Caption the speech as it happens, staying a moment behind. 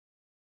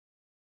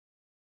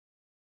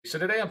So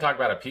today I'm talking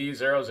about a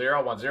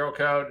P0010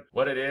 code,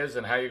 what it is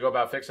and how you go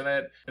about fixing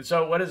it. And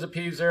so what is a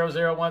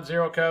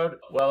P0010 code?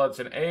 Well, it's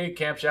an A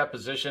Camshaft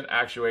Position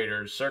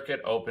Actuator Circuit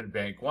Open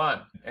Bank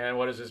 1. And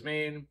what does this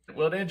mean?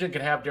 Well, an engine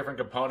can have different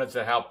components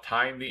that help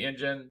time the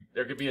engine.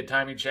 There could be a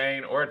timing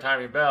chain or a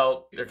timing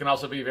belt. There can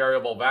also be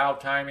variable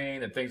valve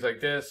timing and things like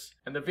this.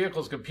 And the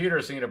vehicle's computer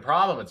is seeing a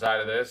problem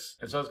inside of this,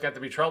 and so it's got to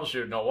be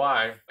troubleshooted to know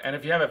why. And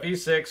if you have a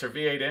V6 or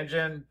V8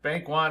 engine,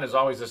 bank 1 is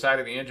always the side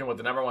of the engine with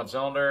the number 1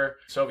 cylinder.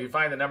 So if you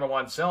find the number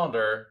 1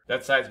 cylinder,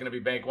 that side's going to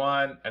be bank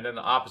 1, and then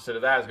the opposite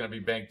of that is going to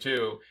be bank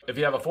 2. If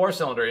you have a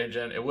 4-cylinder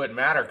engine, it wouldn't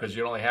matter because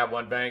you only have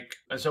one bank.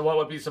 And so what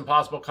would be some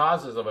possible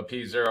causes of a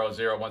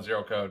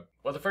P0010 code?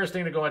 Well, the first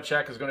thing to go and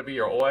check is going to be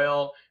your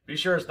oil. Be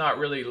sure it's not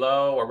really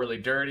low or really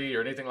dirty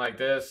or anything like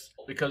this,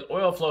 because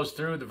oil flows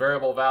through the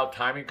variable valve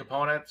timing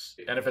components.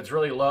 And if it's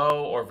really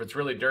low or if it's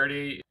really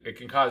dirty, it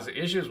can cause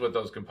issues with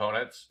those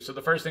components. So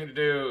the first thing to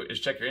do is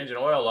check your engine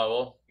oil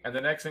level. And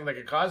the next thing that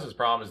could cause this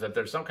problem is that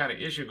there's some kind of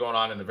issue going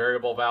on in the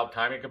variable valve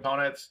timing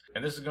components.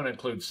 And this is going to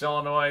include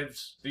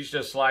solenoids. These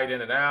just slide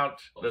in and out.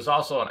 There's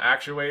also an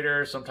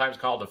actuator, sometimes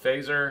called a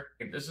phaser.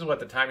 This is what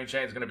the timing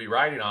chain is going to be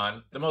riding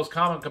on. The most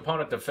common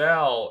component to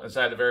fail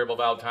inside the variable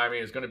valve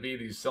timing is going to be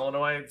these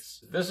solenoids.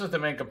 This is the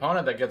main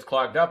component that gets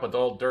clogged up with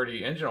old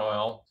dirty engine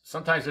oil.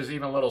 Sometimes there's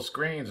even little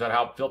screens that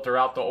help filter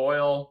out the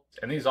oil,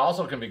 and these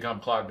also can become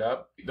clogged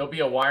up. There'll be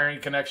a wiring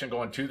connection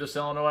going to the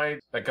solenoid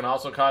that can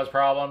also cause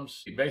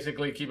problems.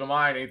 Basically, keep in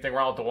mind, anything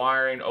wrong with the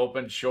wiring,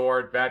 open,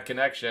 short, bad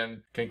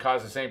connection, can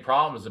cause the same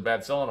problem as a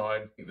bad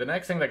solenoid. The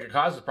next thing that could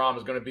cause this problem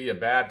is going to be a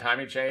bad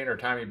timing chain or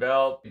timing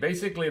belt.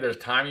 Basically, there's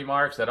timing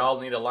marks that all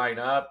need to line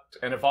up,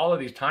 and if all of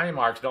these timing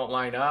marks don't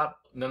line up,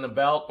 then the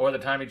belt or the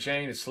timing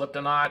chain is slipped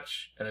a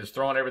notch and is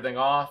throwing everything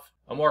off.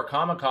 A more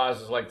common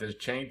cause is like this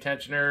chain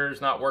tensioner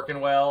is not working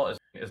well,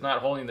 it's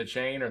not holding the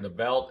chain or the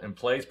belt in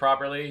place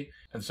properly,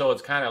 and so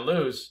it's kind of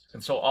loose,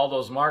 and so all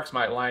those marks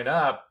might line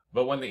up,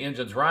 but when the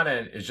engine's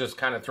running, it's just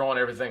kind of throwing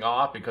everything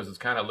off because it's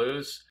kind of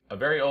loose. A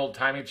very old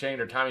timing chain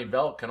or timing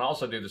belt can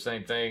also do the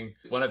same thing.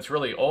 When it's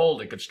really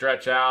old, it could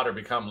stretch out or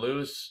become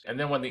loose, and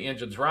then when the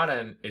engine's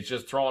running, it's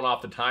just throwing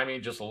off the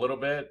timing just a little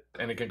bit,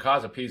 and it can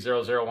cause a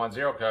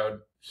P0010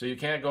 code. So you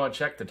can't go and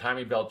check the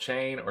timing belt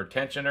chain or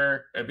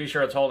tensioner and be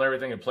sure it's holding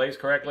everything in place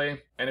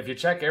correctly. And if you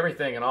check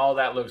everything and all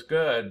that looks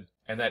good,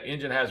 and that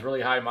engine has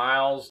really high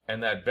miles,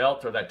 and that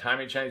belt or that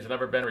timing chain has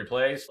never been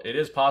replaced, it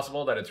is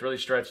possible that it's really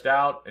stretched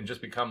out and just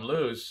become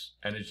loose,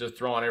 and it's just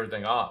throwing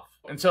everything off.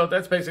 And so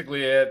that's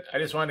basically it. I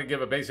just wanted to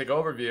give a basic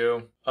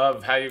overview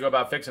of how you go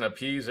about fixing a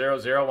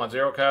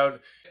P0010 code.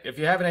 If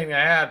you have anything to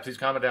add, please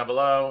comment down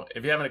below.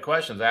 If you have any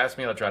questions, ask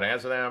me and I'll try to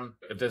answer them.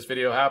 If this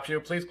video helps you,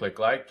 please click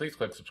like, please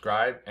click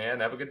subscribe,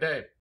 and have a good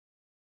day.